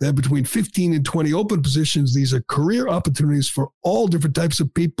 they have between 15 and 20 open positions. These are career opportunities for all different types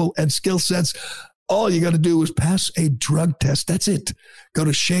of people and skill sets. All you got to do is pass a drug test. That's it. Go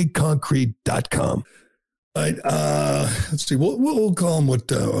to SheaConcrete.com. All right, let's see. We'll call him what's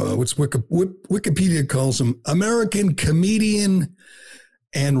Wikipedia calls him: American comedian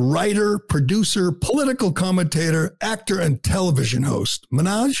and writer, producer, political commentator, actor, and television host.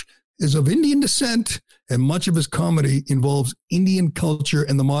 Minhaj is of Indian descent, and much of his comedy involves Indian culture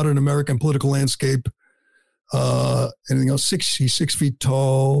and the modern American political landscape. Anything else? He's 6 feet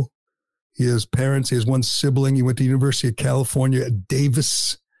tall. He has parents. He has one sibling. He went to the University of California at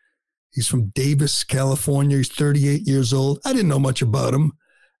Davis. He's from Davis, California. He's 38 years old. I didn't know much about him.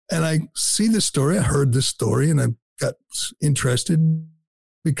 And I see this story. I heard this story, and I got interested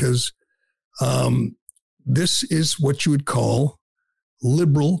because this is what you would call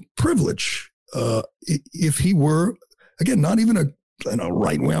liberal privilege. If he were, again, not even a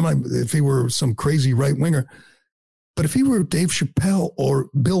right winger, if he were some crazy right winger, but if he were Dave Chappelle or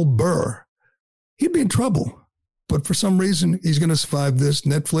Bill Burr, he'd be in trouble. But for some reason, he's going to survive this.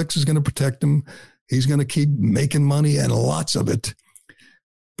 Netflix is going to protect him. He's going to keep making money, and lots of it.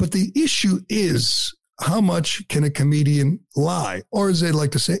 But the issue is, how much can a comedian lie? Or as they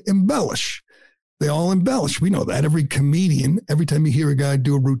like to say, embellish. They all embellish. We know that. Every comedian, every time you hear a guy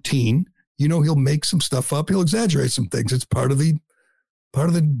do a routine, you know he'll make some stuff up. He'll exaggerate some things. It's part of the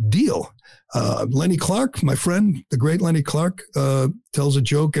deal. Lenny Clark, my friend, the great Lenny Clark, tells a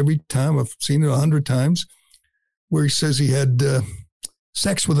joke every time. I've seen it 100 times, where he says he had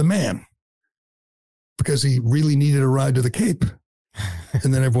sex with a man because he really needed a ride to the Cape.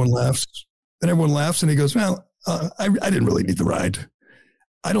 And then everyone laughs. And he goes, well, I didn't really need the ride.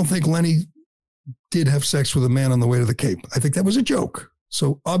 I don't think Lenny did have sex with a man on the way to the Cape. I think that was a joke.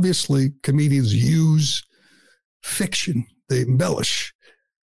 So obviously comedians use fiction. They embellish.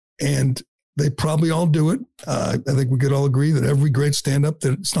 And they probably all do it. I think we could all agree that every great stand-up,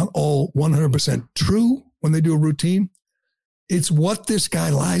 that it's not all 100% true when they do a routine. It's what this guy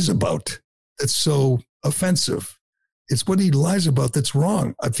lies about that's so offensive. It's what he lies about that's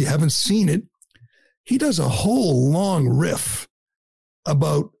wrong. If you haven't seen it, he does a whole long riff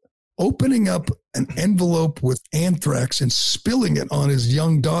about opening up an envelope with anthrax and spilling it on his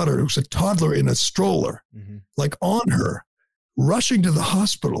young daughter, who's a toddler in a stroller, like on her, rushing to the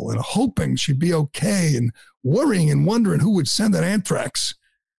hospital and hoping she'd be okay and worrying and wondering who would send that anthrax.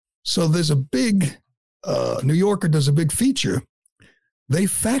 So there's a big, New Yorker does a big feature. They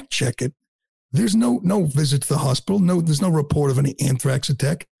fact check it. There's no visit to the hospital. There's no report of any anthrax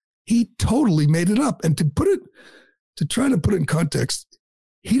attack. He totally made it up. And to try to put it in context,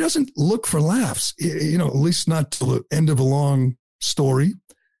 he doesn't look for laughs, at least not till the end of a long story.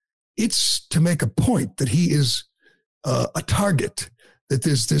 It's to make a point that he is a target, that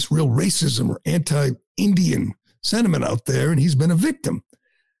there's this real racism or anti-Indian sentiment out there, and he's been a victim.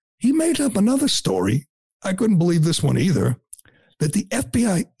 He made up another story. I couldn't believe this one either, that the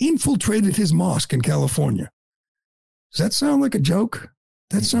FBI infiltrated his mosque in California. Does that sound like a joke?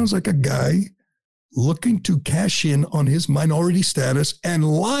 That sounds like a guy looking to cash in on his minority status and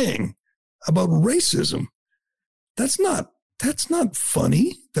lying about racism. That's not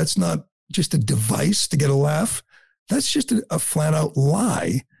funny. That's not just a device to get a laugh. That's just a flat out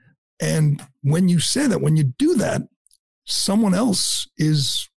lie. And when you say that, when you do that, someone else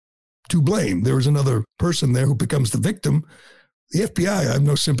is to blame. There is another person there who becomes the victim. The FBI, I have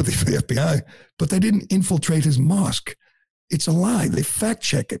no sympathy for the FBI, but they didn't infiltrate his mosque. It's a lie. They fact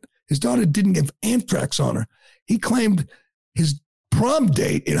check it. His daughter didn't get anthrax on her. He claimed his prom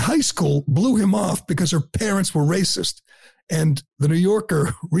date in high school blew him off because her parents were racist. And the New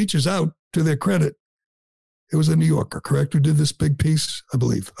Yorker reaches out, to their credit. It was a New Yorker, correct, who did this big piece, I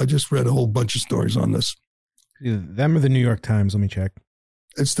believe. I just read a whole bunch of stories on this. Either them or the New York Times. Let me check.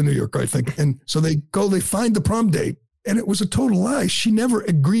 It's the New Yorker, I think. And so they find the prom date, and it was a total lie. She never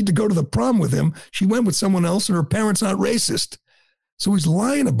agreed to go to the prom with him. She went with someone else, and her parents aren't racist. So he's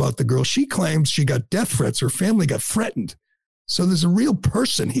lying about the girl. She claims she got death threats. Her family got threatened. So there's a real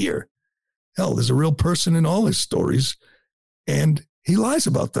person here. Hell, there's a real person in all his stories, and he lies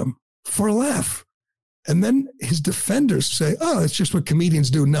about them for a laugh. And then his defenders say, oh, that's just what comedians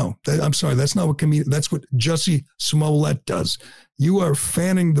do. No, I'm sorry, that's not what that's what Jussie Smollett does. You are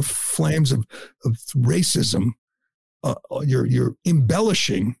fanning the flames of racism. You're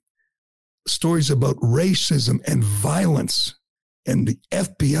embellishing stories about racism and violence and the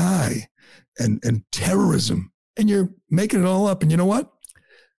FBI and terrorism. And you're making it all up. And you know what?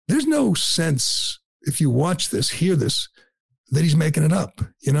 There's no sense, if you watch this, hear this, that he's making it up.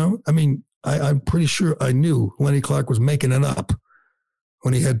 I mean, I'm pretty sure I knew Lenny Clark was making it up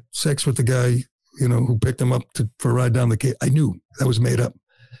when he had sex with the guy, who picked him up for a ride down the Cape. I knew that was made up.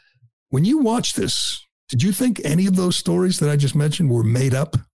 When you watch this, did you think any of those stories that I just mentioned were made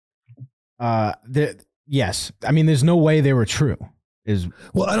up? Yes. I mean, there's no way they were true.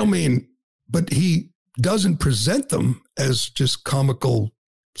 Well, I don't mean, but he doesn't present them as just comical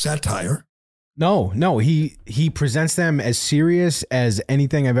satire. No, he presents them as serious as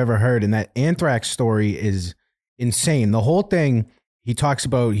anything I've ever heard. And that anthrax story is insane. The whole thing he talks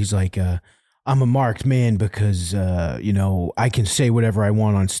about, he's like, I'm a marked man because, I can say whatever I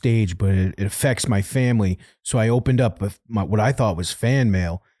want on stage, but it affects my family. So I opened up with what I thought was fan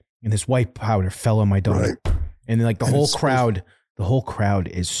mail, and this white powder fell on my daughter. Right. And then, the whole crowd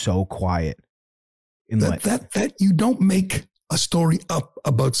is so quiet. That you don't make a story up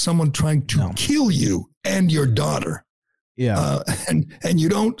about someone trying to kill you and your daughter. Yeah. And you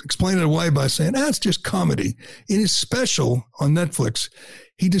don't explain it away by saying, it's just comedy. In his special on Netflix,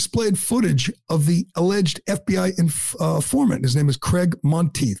 he displayed footage of the alleged FBI informant. His name is Craig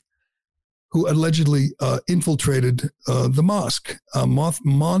Monteith, who allegedly infiltrated the mosque.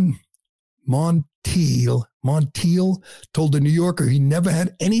 Montiel told the New Yorker he never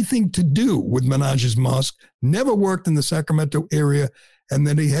had anything to do with Minaj's mosque, never worked in the Sacramento area, and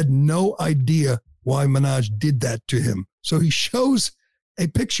that he had no idea why Minaj did that to him. So he shows a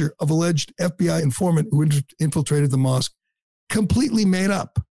picture of alleged FBI informant who infiltrated the mosque, completely made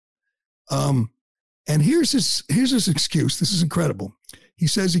up. And here's his excuse. This is incredible. He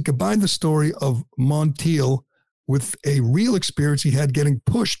says he combined the story of Montiel with a real experience he had getting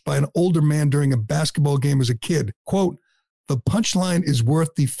pushed by an older man during a basketball game as a kid. Quote, the punchline is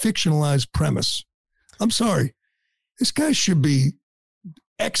worth the fictionalized premise. I'm sorry. This guy should be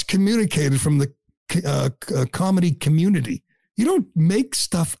excommunicated from the comedy community. You don't make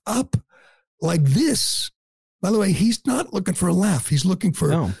stuff up like this. By the way, he's not looking for a laugh. He's looking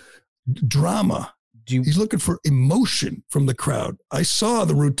for drama. He's looking for emotion from the crowd. I saw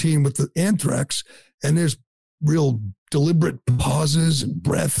the routine with the anthrax, and there's real deliberate pauses and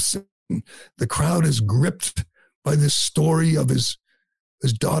breaths. And the crowd is gripped by this story of his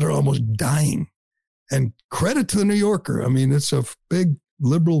daughter almost dying. And credit to the New Yorker. I mean, it's a big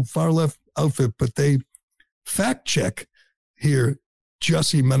liberal far left outfit, but they fact check here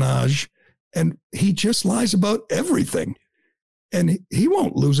Jussie Minaj, and he just lies about everything. And he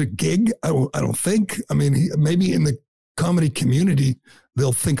won't lose a gig, I don't think. I mean, maybe in the comedy community,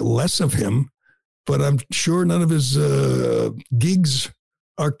 they'll think less of him, but I'm sure none of his gigs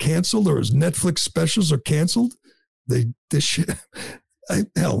are canceled or his Netflix specials are canceled.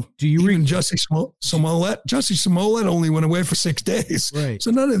 Hell, even Jussie Smollett only went away for 6 days. Right.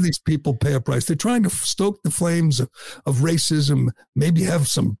 So none of these people pay a price. They're trying to stoke the flames of racism, maybe have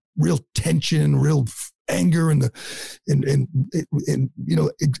some real tension, real anger, and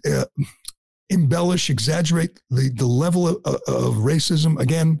embellish, exaggerate the level of racism.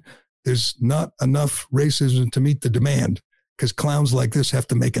 Again, there's not enough racism to meet the demand because clowns like this have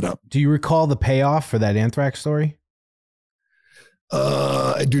to make it up. Do you recall the payoff for that anthrax story?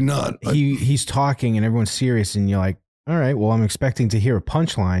 I do not. He's talking and everyone's serious, and you're like, all right, well, I'm expecting to hear a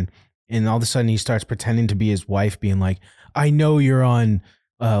punchline. And all of a sudden he starts pretending to be his wife, being like, I know you're on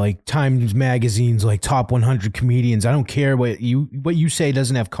like Times Magazine's like top 100 comedians. I don't care what you say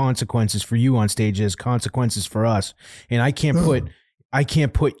doesn't have consequences for you on stage. It has consequences for us. And I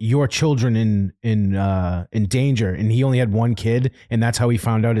can't put your children in danger. And he only had one kid, and that's how he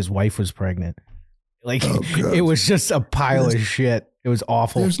found out his wife was pregnant. Like, it was just a pile of shit. It was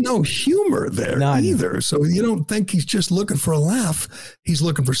awful. There's no humor there either. So you don't think he's just looking for a laugh. He's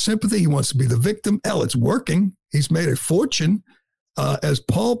looking for sympathy. He wants to be the victim. Hell, it's working. He's made a fortune. As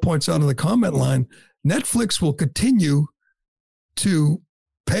Paul points out in the comment line, Netflix will continue to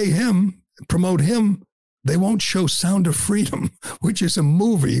pay him, promote him. They won't show Sound of Freedom, which is a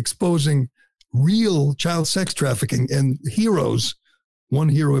movie exposing real child sex trafficking and heroes. One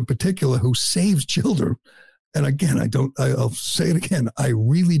hero in particular who saves children. And again, I'll say it again. I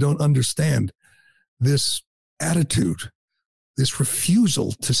really don't understand this attitude, this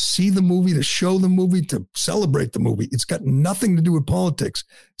refusal to see the movie, to show the movie, to celebrate the movie. It's got nothing to do with politics.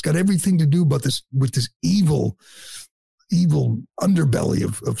 It's got everything to do with this evil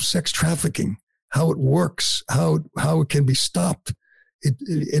underbelly of sex trafficking, how it works, how it can be stopped.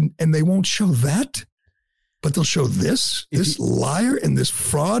 And they won't show that. But they'll show this liar and this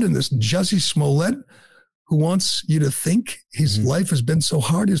fraud and this Jussie Smollett who wants you to think his life has been so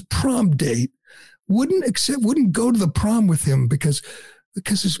hard. His prom date wouldn't go to the prom with him because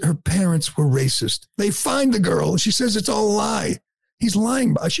her parents were racist. They find the girl. She says it's all a lie. He's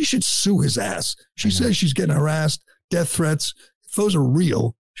lying. She should sue his ass. She says she's getting harassed, death threats. If those are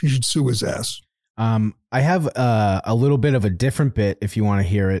real, she should sue his ass. I have a little bit of a different bit if you want to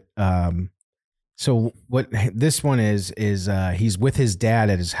hear it. So what this one is he's with his dad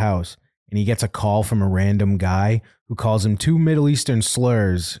at his house, and he gets a call from a random guy who calls him 2 Middle Eastern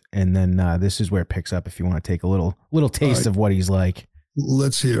slurs. And then this is where it picks up if you want to take a little taste of what he's like.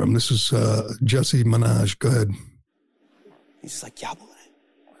 Let's hear him. This is Jussie Minaj. Go ahead. He's like, yeah, boy.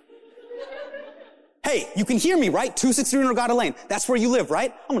 Hey, you can hear me, right? 263 Regatta Lane. That's where you live,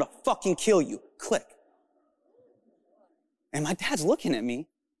 right? I'm going to fucking kill you. Click. And my dad's looking at me.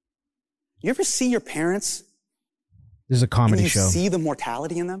 You ever see your parents? This is a comedy show. You see the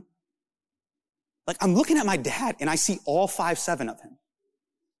mortality in them? Like, I'm looking at my dad and I see all 5'7" of him.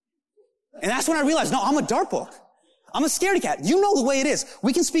 And that's when I realized, no, I'm a dartbook. I'm a scaredy cat. You know the way it is.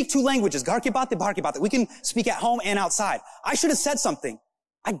 We can speak 2 languages. Garkibate, barkibate. We can speak at home and outside. I should have said something.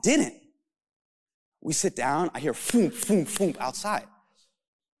 I didn't. We sit down. I hear foom, foom, foom outside.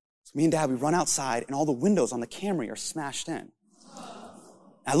 So me and Dad, we run outside and all the windows on the Camry are smashed in.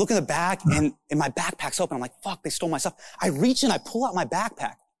 I look in the back and my backpack's open. I'm like, fuck, they stole my stuff. I reach in, I pull out my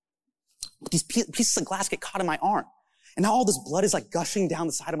backpack. These pieces of glass get caught in my arm. And now all this blood is like gushing down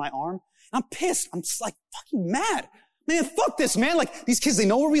the side of my arm. And I'm pissed. I'm just like fucking mad. Man, fuck this, man. Like these kids, they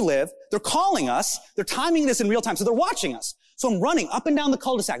know where we live. They're calling us. They're timing this in real time. So they're watching us. So I'm running up and down the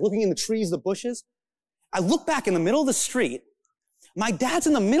cul-de-sac, looking in the trees, the bushes. I look back in the middle of the street. My dad's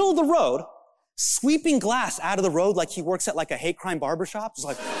in the middle of the road, sweeping glass out of the road like he works at like a hate crime barbershop. It's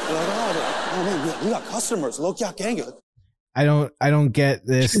like, oh man, we got customers. I don't get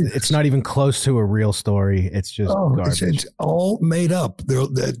this. It's not even close to a real story. It's just garbage. It's all made up.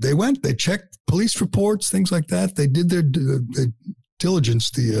 They checked police reports, things like that. They did their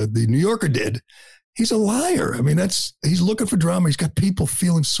diligence. The New Yorker did. He's a liar. I mean, he's looking for drama. He's got people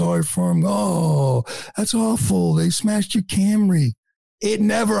feeling sorry for him. Oh, that's awful. They smashed your Camry. It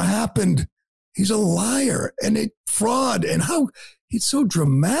never happened. He's a liar and fraud. And how he's so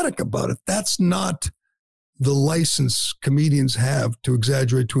dramatic about it. That's not the license comedians have to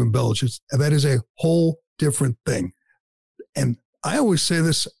exaggerate, to embellish. That is a whole different thing. And I always say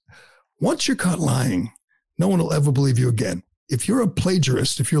this Once you're caught lying, no one will ever believe you again. If you're a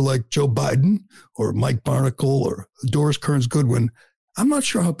plagiarist, if you're like Joe Biden or Mike Barnacle or Doris Kearns Goodwin, I'm not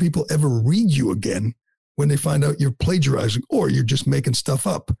sure how people ever read you again when they find out you're plagiarizing or you're just making stuff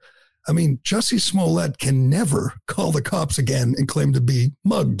up. I mean, Jussie Smollett can never call the cops again and claim to be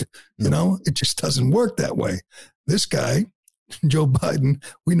mugged. You know, it just doesn't work that way. This guy, Joe Biden,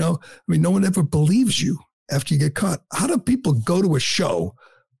 we know, I mean, no one ever believes you after you get caught. How do people go to a show,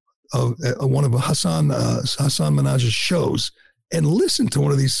 one of Hassan Minaj's shows, and listen to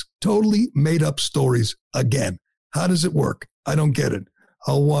one of these totally made up stories again? How does it work? I don't get it.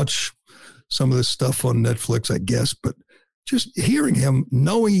 I'll watch some of this stuff on Netflix, I guess, but just hearing him,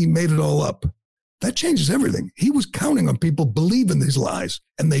 knowing he made it all up, that changes everything. He was counting on people believing these lies,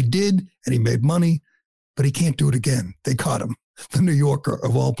 and they did, and he made money, but he can't do it again. They caught him. The New Yorker,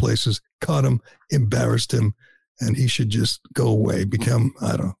 of all places, caught him, embarrassed him, and he should just go away, become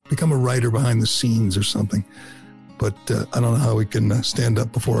a writer behind the scenes or something. But I don't know how he can stand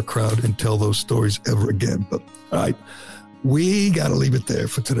up before a crowd and tell those stories ever again. But all right, we got to leave it there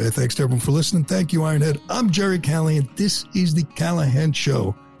for today. Thanks to everyone for listening. Thank you, Ironhead. I'm Gerry Callahan. This is the Callahan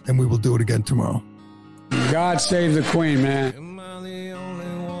Show, and we will do it again tomorrow. God save the Queen, man. Am I the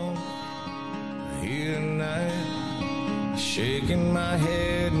only one here tonight? Shaking my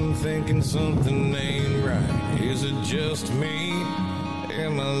head and thinking something ain't right. Is it just me?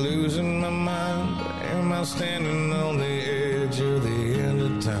 Am I losing my mind? Am I standing on the edge of the end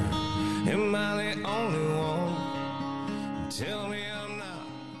of time? Am I the only one? Tell me I'm not.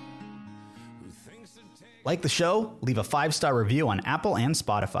 Who thinks to take... Like the show? Leave a 5-star review on Apple and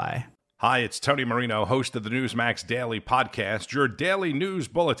Spotify. Hi, it's Tony Marino, host of the Newsmax Daily Podcast, your daily news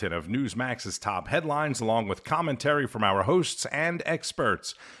bulletin of Newsmax's top headlines, along with commentary from our hosts and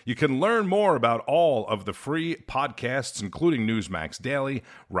experts. You can learn more about all of the free podcasts, including Newsmax Daily,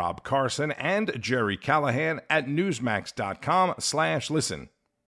 Rob Carson, and Gerry Callahan at newsmax.com/listen.